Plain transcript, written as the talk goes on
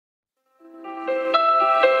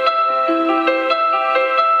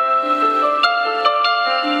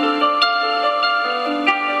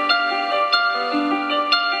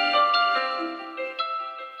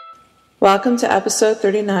Welcome to episode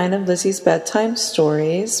 39 of Lizzie's Bedtime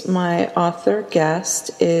Stories. My author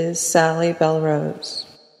guest is Sally Bellerose.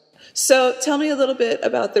 So tell me a little bit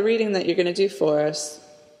about the reading that you're going to do for us.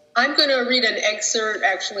 I'm going to read an excerpt,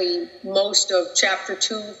 actually most of chapter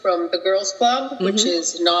 2 from The Girls Club, which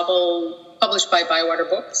is a novel published by Bywater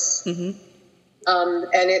Books. And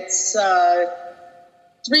it's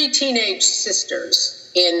three teenage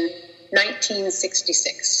sisters in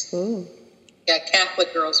 1966. Ooh. Yeah,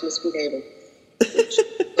 Catholic girls misbehaving.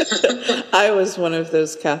 I was one of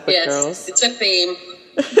those Catholic girls. Yes, it's a theme.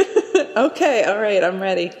 Okay, all right, I'm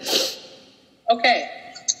ready. Okay.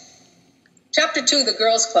 Chapter 2, The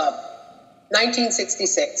Girls Club,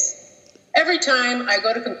 1966. Every time I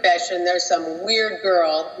go to confession, there's some weird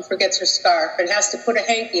girl who forgets her scarf and has to put a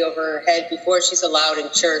hanky over her head before she's allowed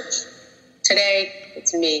in church. Today,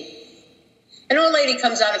 it's me. An old lady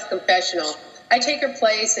comes out of the confessional. I take her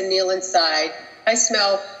place and kneel inside. I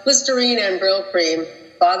smell Listerine and Brill cream.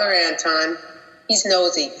 Father Anton, he's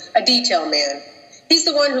nosy, a detail man. He's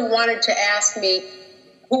the one who wanted to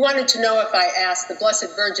know if I asked the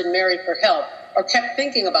Blessed Virgin Mary for help or kept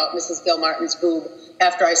thinking about Mrs. Gilmartin's boob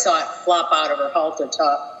after I saw it flop out of her halter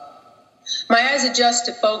top. My eyes adjust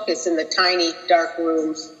to focus in the tiny, dark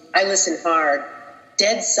room. I listen hard.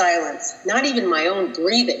 Dead silence, not even my own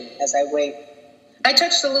breathing as I wait. I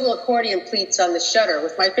touch the little accordion pleats on the shutter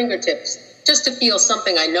with my fingertips just to feel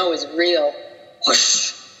something I know is real.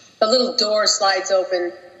 Whoosh! The little door slides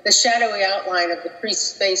open. The shadowy outline of the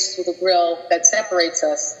priest's face through the grill that separates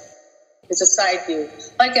us is a side view,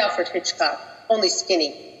 like Alfred Hitchcock, only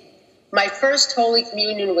skinny. My first Holy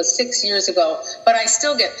Communion was 6 years ago, but I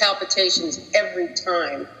still get palpitations every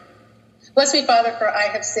time. Bless me, Father, for I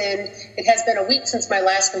have sinned. It has been a week since my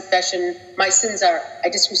last confession. My sins are, I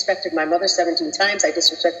disrespected my mother 17 times. I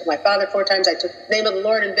disrespected my father 4 times. I took the name of the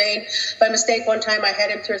Lord in vain. By mistake, 1 time I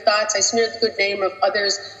had impure thoughts. I smeared the good name of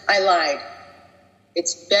others. I lied.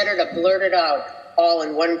 It's better to blurt it out, all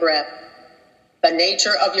in one breath. The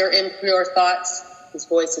nature of your impure thoughts. His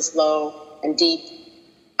voice is low and deep.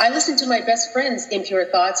 I listened to my best friend's impure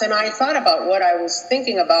thoughts, and I thought about what I was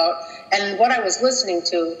thinking about and what I was listening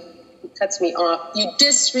to. He cuts me off. You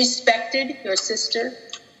disrespected your sister?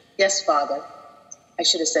 Yes, Father. I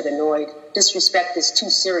should have said annoyed. Disrespect is too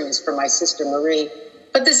serious for my sister Marie.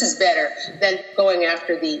 But this is better than going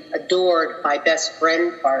after the adored my best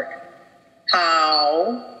friend part.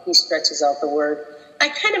 How? He stretches out the word. I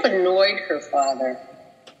kind of annoyed her, Father.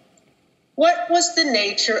 What was the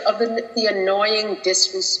nature of the annoying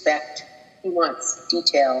disrespect? He wants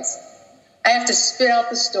details. I have to spit out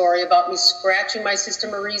the story about me scratching my sister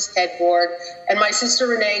Marie's headboard and my sister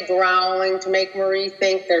Renee growling to make Marie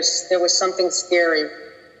think there was something scary,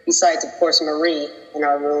 besides, of course, Marie in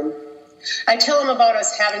our room. I tell him about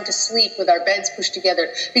us having to sleep with our beds pushed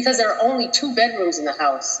together because there are only 2 bedrooms in the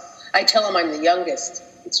house. I tell him I'm the youngest.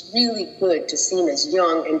 It's really good to seem as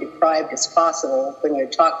young and deprived as possible when you're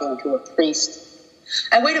talking to a priest.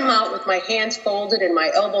 I wait him out with my hands folded and my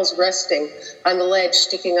elbows resting on the ledge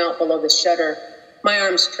sticking out below the shutter. My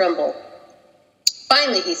arms tremble.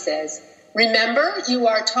 Finally, he says, remember, you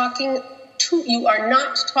are not talking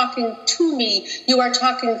to me. You are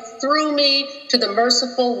talking through me to the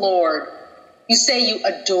merciful Lord. You say you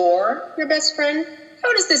adore your best friend?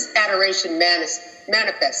 How does this adoration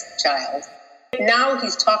manifest, child? Now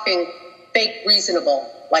he's talking fake reasonable,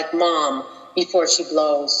 like Mom, before she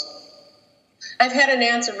blows. I've had an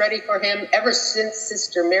answer ready for him ever since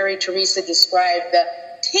Sister Mary Teresa described the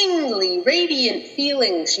tingly, radiant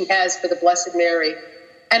feeling she has for the Blessed Mary,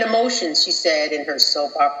 and emotions, she said in her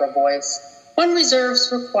soap opera voice, one reserves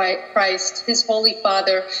for Christ, his Holy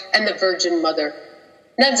Father, and the Virgin Mother.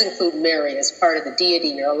 Nuns include Mary as part of the deity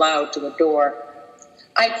you're allowed to adore.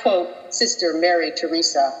 I quote Sister Mary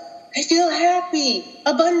Teresa, I feel happy,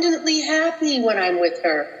 abundantly happy when I'm with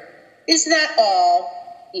her. Is that all?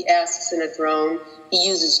 He asks in a drone he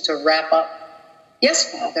uses to wrap up.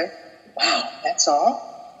 Yes, Father. Wow, that's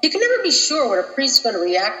all? You can never be sure what a priest's going to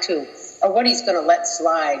react to or what he's going to let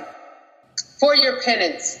slide. For your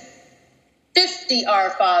penance, 50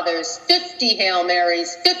 Our Fathers, 50 Hail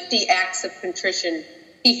Marys, 50 acts of contrition.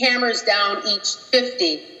 He hammers down each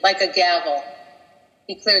 50 like a gavel.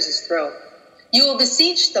 He clears his throat. You will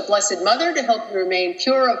beseech the Blessed Mother to help you remain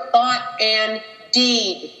pure of thought and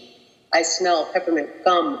deed. I smell peppermint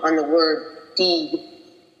gum on the word deed.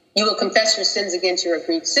 You will confess your sins against your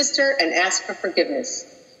aggrieved sister and ask for forgiveness.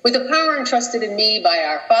 With the power entrusted in me by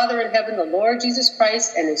our Father in heaven, the Lord Jesus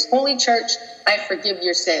Christ, and his holy church, I forgive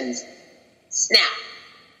your sins. Snap.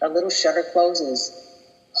 The little shutter closes.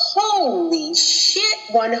 Holy shit,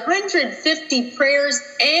 150 prayers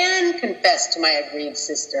and confessed to my aggrieved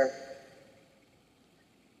sister.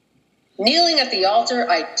 Kneeling at the altar,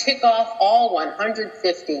 I tick off all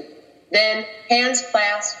 150. Then, hands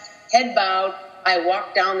clasped, head bowed, I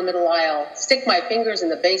walk down the middle aisle, stick my fingers in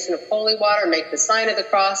the basin of holy water, make the sign of the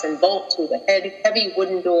cross, and bolt through the heavy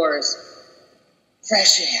wooden doors.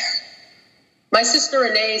 Fresh air. My sister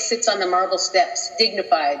Renee sits on the marble steps,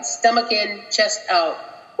 dignified, stomach in, chest out.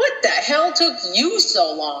 What the hell took you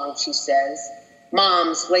so long, she says.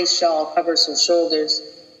 Mom's lace shawl covers her shoulders.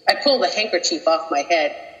 I pull the handkerchief off my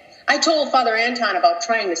head. I told Father Anton about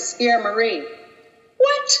trying to scare Marie.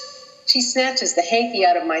 What? She snatches the hanky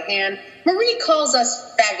out of my hand. Marie calls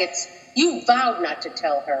us faggots. You vowed not to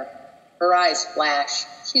tell her. Her eyes flash.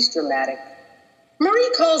 She's dramatic.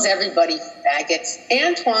 Marie calls everybody faggots.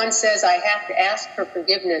 Antoine says I have to ask for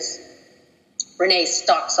forgiveness. Renee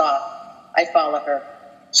stalks off. I follow her.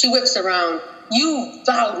 She whips around. You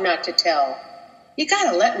vowed not to tell. You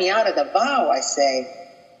gotta let me out of the vow, I say.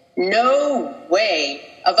 No way.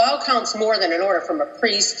 A vow counts more than an order from a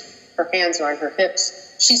priest. Her hands are on her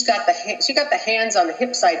hips. She got the hands on the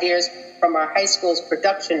hips ideas from our high school's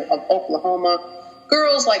production of Oklahoma.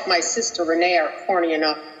 Girls like my sister Renee are corny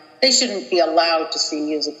enough. They shouldn't be allowed to see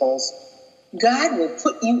musicals. God will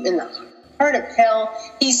put you in the heart of hell.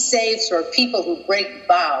 He saves for people who break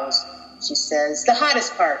vows, she says. The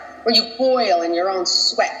hottest part, where you boil in your own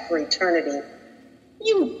sweat for eternity.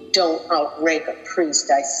 You don't outrake a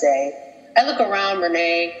priest, I say. I look around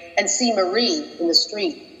Renee and see Marie in the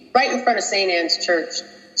street, right in front of St. Anne's Church,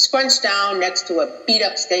 scrunched down next to a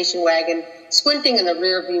beat-up station wagon, squinting in the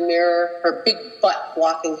rearview mirror, her big butt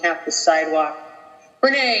blocking half the sidewalk.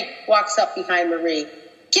 Renee walks up behind Marie.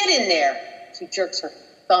 Get in there! She jerks her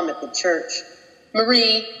thumb at the church.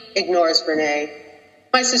 Marie ignores Renee.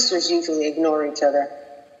 My sisters usually ignore each other.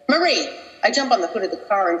 Marie! I jump on the hood of the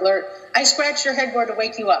car and blurt, I scratched your headboard to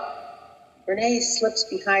wake you up. Renee slips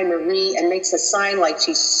behind Marie and makes a sign like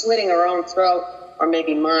she's slitting her own throat, or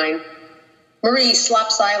maybe mine. Marie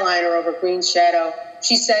slops eyeliner over Green's shadow.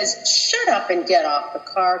 She says, shut up and get off the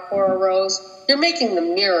car, Cora Rose. You're making the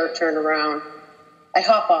mirror turn around. I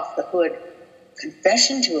hop off the hood.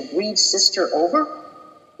 Confession to a grieved sister over?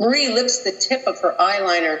 Marie lifts the tip of her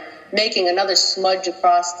eyeliner, making another smudge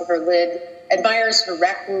across her lid, admires her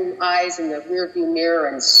raccoon eyes in the rearview mirror,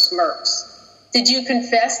 and smirks. Did you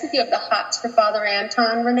confess that you have the hots for Father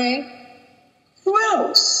Anton, Renee?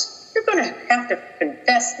 Gross. You're going to have to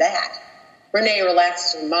confess that. Renee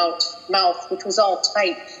relaxes her mouth, which was all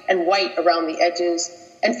tight and white around the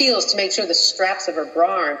edges, and feels to make sure the straps of her bra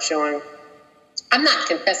aren't showing. I'm not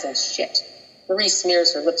confessing shit. Marie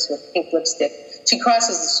smears her lips with pink lipstick. She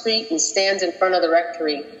crosses the street and stands in front of the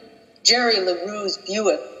rectory. Jerry LaRue's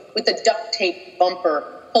Buick, with the duct tape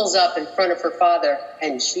bumper, pulls up in front of her father,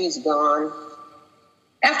 and she's gone.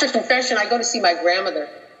 After confession, I go to see my grandmother.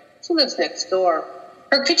 She lives next door.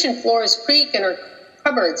 Her kitchen floors creak, and her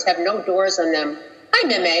cupboards have no doors on them. Hi,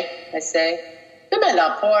 Meme, I say. Meme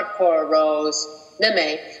la porte, Cora Rose.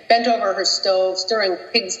 Meme, bent over her stove, stirring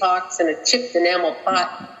pig's hocks in a chipped enamel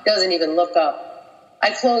pot, doesn't even look up.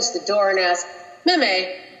 I close the door and ask, Meme,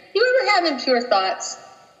 you ever have impure thoughts?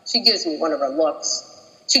 She gives me one of her looks.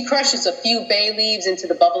 She crushes a few bay leaves into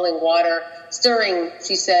the bubbling water. Stirring,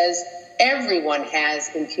 she says, everyone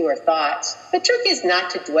has impure thoughts. The trick is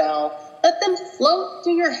not to dwell. Let them float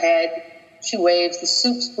through your head. She waves the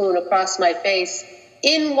soup spoon across my face.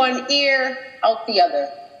 In one ear, out the other.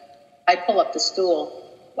 I pull up the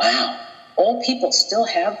stool. Wow, old people still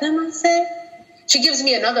have them, I say. She gives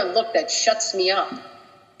me another look that shuts me up.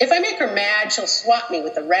 If I make her mad, she'll swat me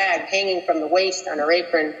with the rag hanging from the waist on her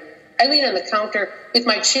apron. I lean on the counter with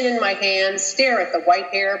my chin in my hands, stare at the white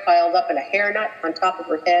hair piled up in a hairnet on top of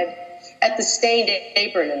her head, at the stained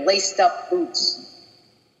apron and laced-up boots.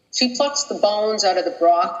 She plucks the bones out of the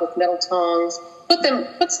broth with metal tongs,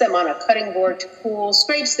 puts them on a cutting board to cool,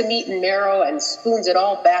 scrapes the meat and marrow, and spoons it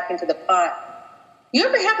all back into the pot. You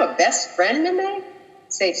ever have a best friend, Meme?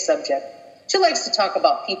 Safe subject. She likes to talk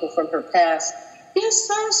about people from her past. Yes,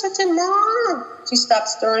 sir, such a mom. She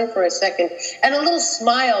stops stirring for a second, and a little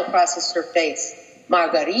smile crosses her face.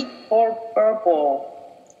 Marguerite or Bourbeau.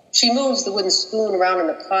 She moves the wooden spoon around in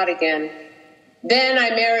the pot again. Then I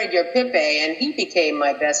married your Pipe, and he became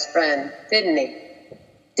my best friend, didn't he?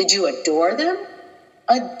 Did you adore them?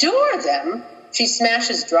 Adore them? She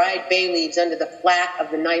smashes dried bay leaves under the flat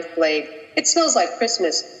of the knife blade. It smells like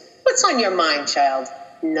Christmas. What's on your mind, child?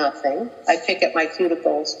 Nothing. I pick at my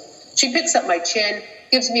cuticles. She picks up my chin,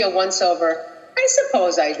 gives me a once-over. I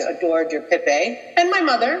suppose I adored your Pipe, and my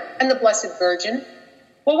mother, and the Blessed Virgin.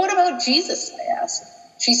 Well, what about Jesus, I ask.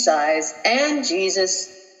 She sighs, and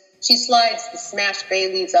Jesus. She slides the smashed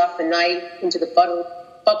bay leaves off the knife into the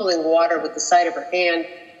bubbling water with the side of her hand.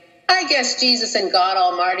 I guess Jesus and God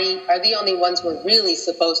Almighty are the only ones we're really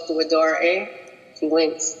supposed to adore, eh? She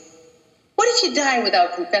winks. What if you die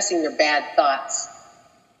without confessing your bad thoughts?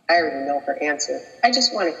 I already know her answer. I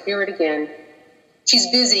just want to hear it again. She's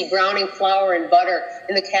busy browning flour and butter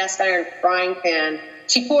in the cast iron frying pan.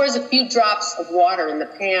 She pours a few drops of water in the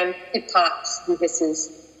pan. It pops and hisses.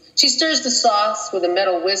 She stirs the sauce with a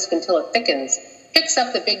metal whisk until it thickens, picks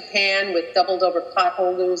up the big pan with doubled over pot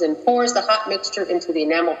holders, and pours the hot mixture into the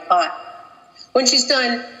enamel pot. When she's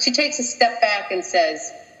done, she takes a step back and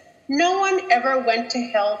says, "No one ever went to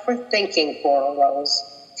hell for thinking, Cora Rose."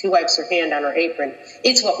 She wipes her hand on her apron.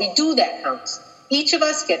 "It's what we do that counts. Each of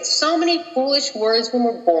us gets so many foolish words when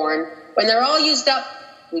we're born. When they're all used up,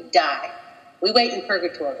 we die. We wait in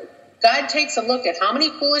purgatory. God takes a look at how many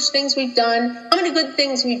foolish things we've done, how many good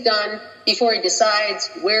things we've done, before he decides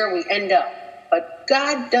where we end up. But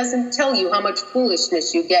God doesn't tell you how much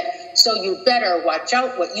foolishness you get, so you better watch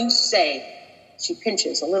out what you say." She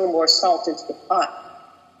pinches a little more salt into the pot.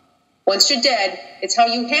 Once you're dead, it's how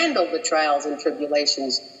you handle the trials and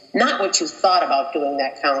tribulations, not what you thought about doing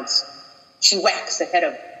that counts. She whacks a head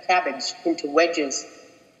of cabbage into wedges.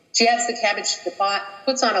 She adds the cabbage to the pot,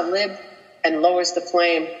 puts on a lid, and lowers the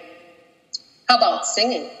flame. How about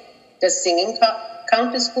singing? Does singing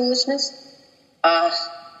count as foolishness?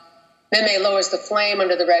 Meme lowers the flame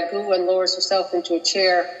under the ragu and lowers herself into a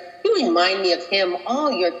chair. "You remind me of him,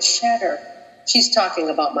 all your chatter." She's talking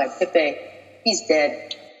about my Pepe. He's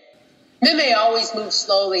dead. Meme always moves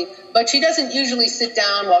slowly, but she doesn't usually sit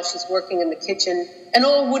down while she's working in the kitchen. An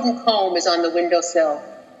old wooden comb is on the windowsill.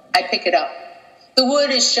 I pick it up. The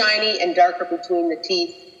wood is shiny and darker between the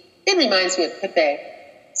teeth. It reminds me of Pepe.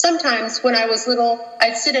 Sometimes, when I was little,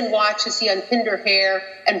 I'd sit and watch as he unpinned her hair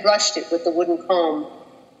and brushed it with the wooden comb.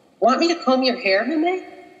 "Want me to comb your hair, Meme?"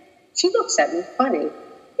 She looks at me funny.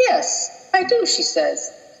 "Yes, I do," she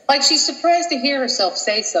says, like she's surprised to hear herself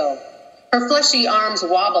say so. Her fleshy arms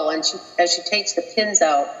wobble as she takes the pins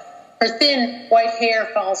out. Her thin, white hair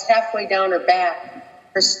falls halfway down her back.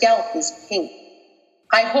 Her scalp is pink.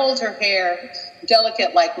 I hold her hair,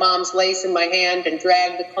 delicate like Mom's lace in my hand, and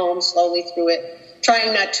drag the comb slowly through it,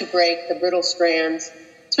 trying not to break the brittle strands.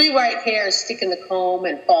 3 white hairs stick in the comb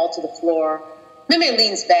and fall to the floor. Meme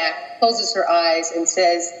leans back, closes her eyes, and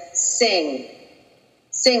says, "Sing.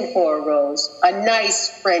 Sing, Cora Rose, a nice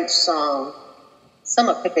French song." Some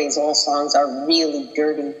of Pepe's old songs are really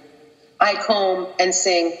dirty. I comb and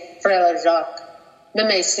sing Frère Jacques.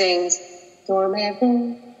 Meme sings,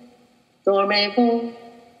 "Dormez-vous, dormez-vous."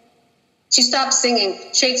 She stops singing,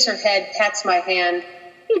 shakes her head, pats my hand.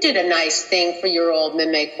 "You did a nice thing for your old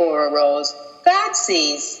Meme, Cora Rose. God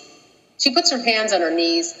sees." She puts her hands on her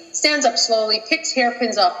knees, stands up slowly, picks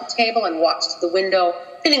hairpins off the table, and walks to the window,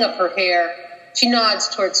 pinning up her hair. She nods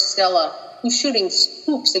towards Stella, who's shooting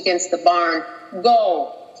hoops against the barn.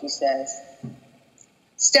 "Go," she says.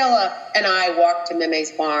 Stella and I walk to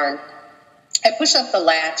Meme's barn. I push up the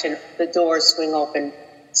latch and the doors swing open.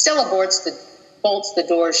 Stella bolts the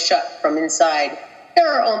doors shut from inside. There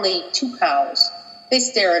are only 2 cows. They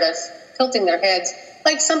stare at us, tilting their heads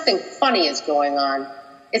like something funny is going on.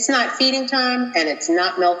 It's not feeding time, and it's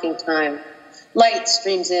not milking time. Light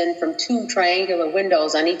streams in from 2 triangular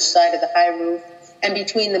windows on each side of the high roof and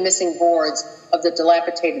between the missing boards of the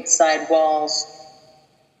dilapidated side walls.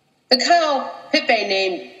 The cow Pepe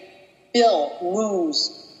named Bill moos.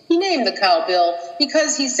 He named the cow Bill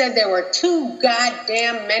because he said there were 2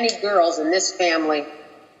 goddamn many girls in this family.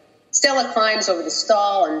 Stella climbs over the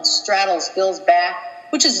stall and straddles Bill's back,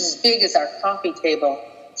 which is as big as our coffee table.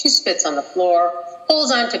 She spits on the floor, holds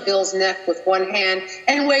onto Bill's neck with one hand,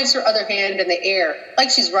 and waves her other hand in the air like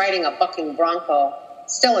she's riding a bucking bronco.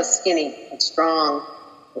 Stella's skinny and strong.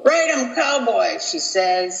 "Ride 'em, cowboy," she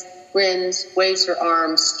says, grins, waves her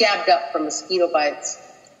arms, scabbed up from mosquito bites.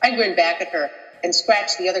 I grin back at her and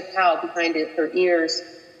scratch the other cow behind her ears.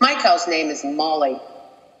 My cow's name is Molly.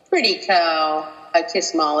 "Pretty cow." I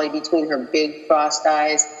kiss Molly between her big crossed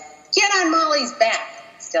eyes. "Get on Molly's back,"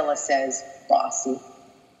 Stella says, bossy.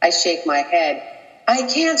 I shake my head. I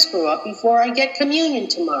can't screw up before I get communion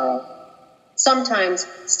tomorrow. Sometimes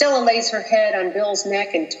Stella lays her head on Bill's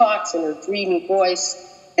neck and talks in her dreamy voice.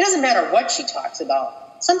 It doesn't matter what she talks about.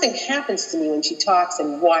 Something happens to me when she talks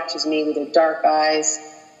and watches me with her dark eyes.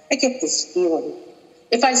 I get this feeling.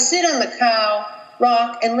 If I sit on the cow,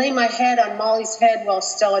 rock, and lay my head on Molly's head while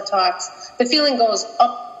Stella talks, the feeling goes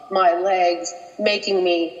up my legs, making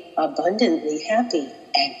me abundantly happy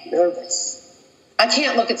and nervous. I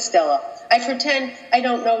can't look at Stella. I pretend I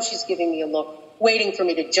don't know she's giving me a look, waiting for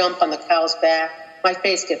me to jump on the cow's back. My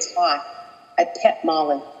face gets hot. I pet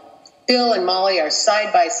Molly. Bill and Molly are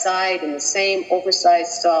side by side in the same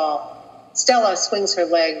oversized stall. Stella swings her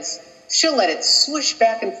legs. She'll let it swoosh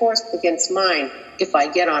back and forth against mine if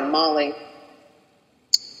I get on Molly.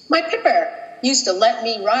 My Pipper used to let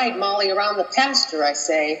me ride Molly around the pasture, I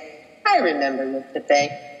say. I remember you, Pippe.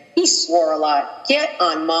 He swore a lot. Get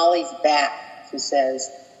on Molly's back, she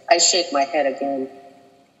says. I shake my head again.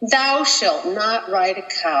 Thou shalt not ride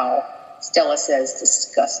a cow, Stella says,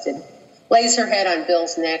 disgusted. Lays her head on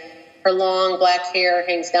Bill's neck. Her long black hair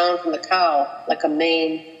hangs down from the cow like a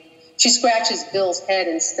mane. She scratches Bill's head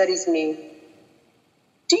and studies me.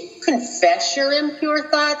 Do you confess your impure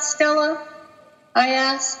thoughts, Stella? I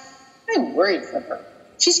ask. I'm worried for her.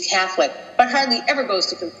 She's Catholic, but hardly ever goes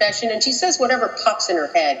to confession, and she says whatever pops in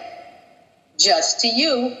her head. Just to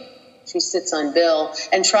you. She sits on Bill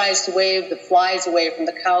and tries to wave the flies away from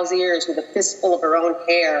the cow's ears with a fistful of her own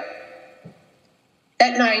hair.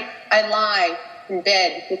 That night, I lie in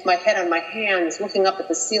bed with my head on my hands, looking up at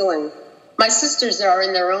the ceiling. My sisters are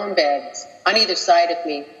in their own beds, on either side of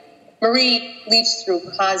me. Marie leaps through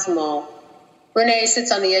Cosmo. Renee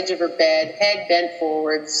sits on the edge of her bed, head bent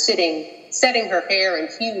forward, setting her hair in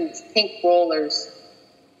huge pink rollers.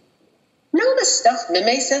 Know the stuff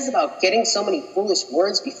Mime says about getting so many foolish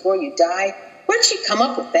words before you die? Where'd she come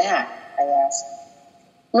up with that? I ask.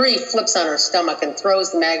 Marie flips on her stomach and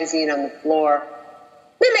throws the magazine on the floor.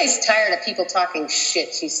 Mime's tired of people talking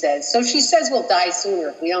shit, she says, so she says we'll die sooner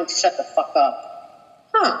if we don't shut the fuck up.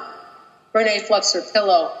 Huh. Renee fluffs her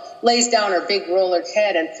pillow, lays down her big rollered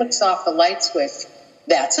head, and flicks off the light switch.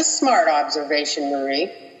 That's a smart observation,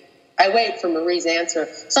 Marie. I wait for Marie's answer,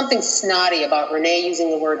 something snotty about Renee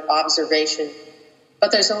using the word observation.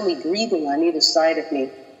 But there's only breathing on either side of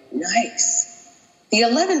me. Nice. The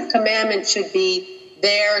 11th commandment should be,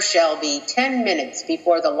 there shall be 10 minutes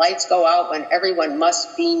before the lights go out when everyone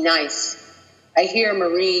must be nice. I hear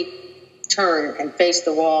Marie turn and face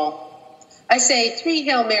the wall. I say 3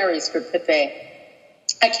 Hail Marys for Pippe.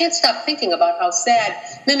 I can't stop thinking about how sad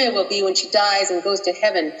Mime will be when she dies and goes to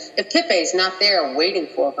heaven if Pippe's not there waiting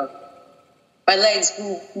for her. My legs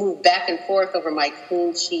move back and forth over my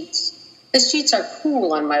clean sheets. The sheets are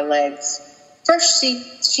cool on my legs. Fresh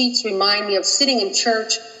sheets remind me of sitting in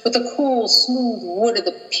church with the cool, smooth wood of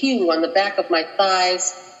the pew on the back of my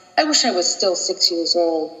thighs. I wish I was still 6 years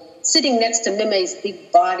old, sitting next to Mime's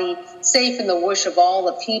big body, safe in the whoosh of all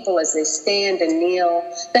the people as they stand and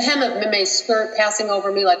kneel, the hem of Mime's skirt passing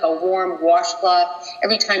over me like a warm washcloth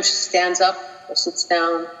every time she stands up or sits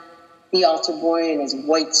down, the altar boy in his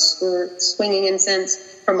white skirt swinging incense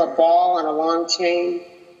from a ball on a long chain,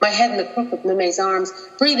 my head in the crook of Mime's arms,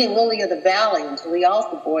 breathing lily of the valley until the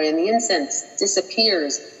altar boy and the incense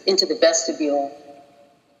disappears into the vestibule.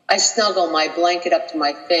 I snuggle my blanket up to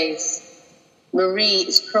my face. Marie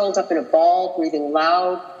is curled up in a ball, breathing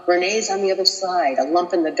loud. Renee's on the other side, a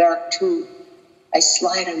lump in the dark too. I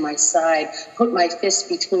slide on my side, put my fist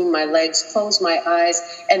between my legs, close my eyes,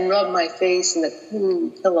 and rub my face in the clean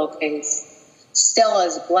pillowcase.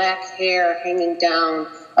 Stella's black hair hanging down,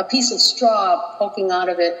 a piece of straw poking out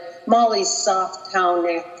of it, Molly's soft cow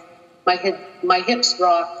neck. My hips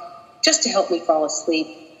rock, just to help me fall asleep,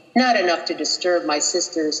 not enough to disturb my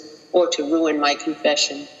sisters or to ruin my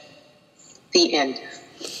confession. The end.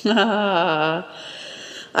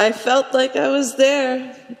 I felt like I was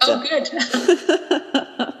there. Oh, good.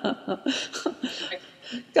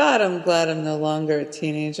 God, I'm glad I'm no longer a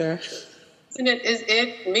teenager. Isn't it? Is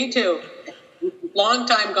it? Me too. Long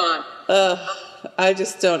time gone. I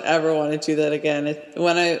just don't ever want to do that again.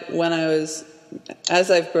 When I was, as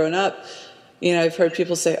I've grown up, you know, I've heard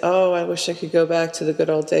people say, "Oh, I wish I could go back to the good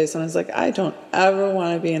old days," and I was like, I don't ever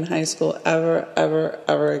want to be in high school ever, ever,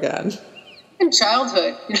 ever again. In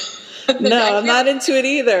childhood. No, I'm not into it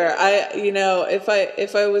either.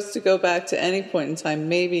 If I was to go back to any point in time,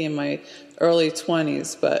 maybe in my early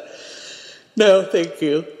 20s, but no, thank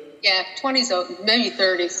you. Yeah, 20s, maybe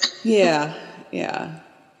 30s. Yeah.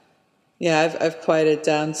 I've quieted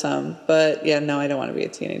down some, but yeah, no, I don't want to be a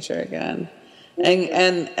teenager again.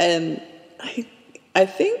 And I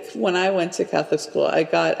think when I went to Catholic school, I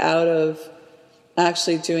got out of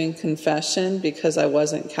actually doing confession because I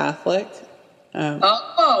wasn't Catholic.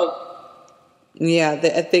 Yeah,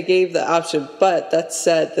 they gave the option, but that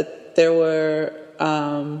said that there were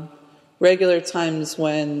regular times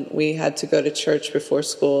when we had to go to church before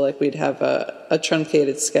school. Like we'd have a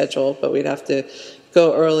truncated schedule, but we'd have to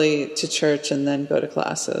go early to church and then go to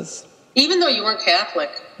classes. Even though you weren't Catholic?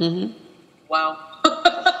 Mm-hmm. Wow.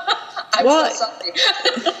 I'm so sorry.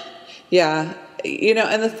 Yeah. You know,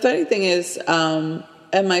 and the funny thing is,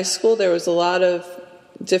 at my school there was a lot of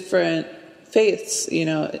different faiths, you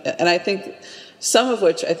know, and I think Some of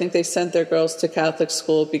which I think they sent their girls to Catholic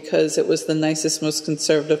school because it was the nicest, most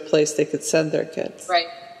conservative place they could send their kids. Right.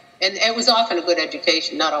 And it was often a good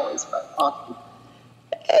education, not always, but often.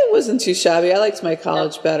 It wasn't too shabby. I liked my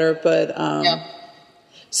college better, but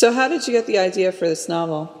So how did you get the idea for this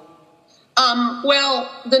novel? Well,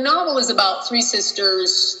 the novel is about three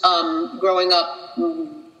sisters growing up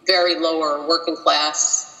very lower working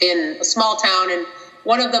class in a small town, and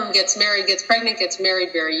one of them gets pregnant, gets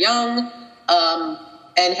married very young,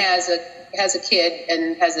 and has a kid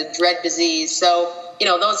and has a dread disease. So,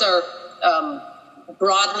 those are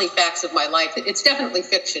broadly facts of my life. It's definitely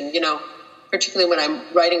fiction, particularly when I'm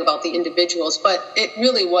writing about the individuals, but it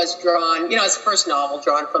really was drawn, as a first novel,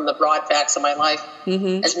 drawn from the broad facts of my life,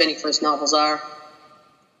 as many first novels are.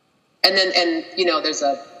 And then, there's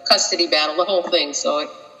a custody battle, the whole thing. So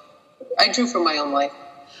I drew from my own life.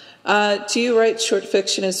 Do you write short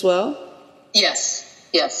fiction as well? Yes.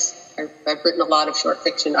 I've written a lot of short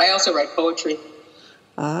fiction. I also write poetry.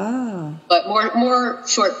 Ah. But more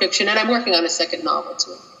short fiction, and I'm working on a second novel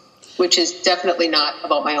too, which is definitely not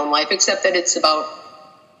about my own life, except that it's about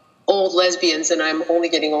old lesbians, and I'm only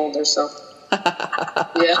getting older, so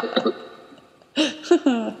yeah.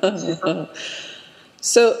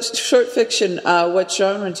 So, short fiction, what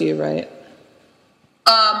genre do you write?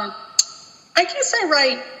 I guess I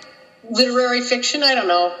write literary fiction. I don't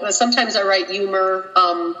know. Sometimes I write humor.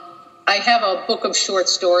 I have a book of short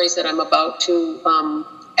stories that I'm about to, and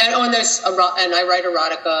I write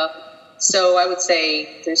erotica. So I would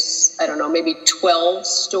say there's, I don't know, maybe 12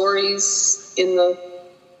 stories in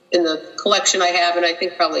the collection I have, and I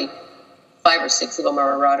think probably 5 or 6 of them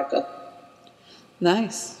are erotica.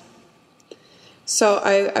 Nice. So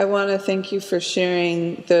I want to thank you for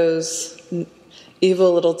sharing those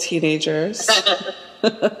evil little teenagers.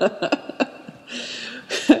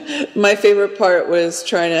 My favorite part was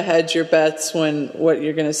trying to hedge your bets when what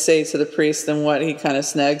you're going to say to the priest and what he kind of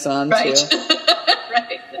snags on Right. to.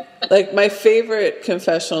 Right. Like, my favorite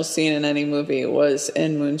confessional scene in any movie was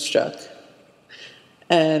in Moonstruck.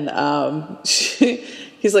 And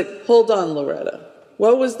he's like, "Hold on, Loretta.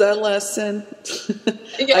 What was that last sin?"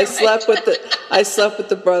 Yeah, I slept with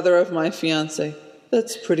the brother of my fiance.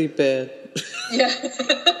 That's pretty bad. Yeah,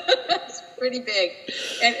 it's pretty big.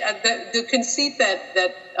 And the conceit that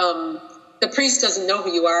the priest doesn't know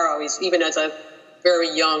who you are always, even as a very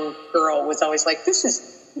young girl, was always like, they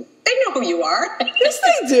know who you are. Yes,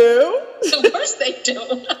 they do. Of course they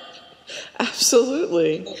do.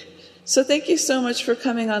 Absolutely. So thank you so much for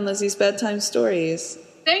coming on Lizzie's Bedtime Stories.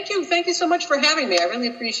 Thank you. Thank you so much for having me. I really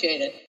appreciate it.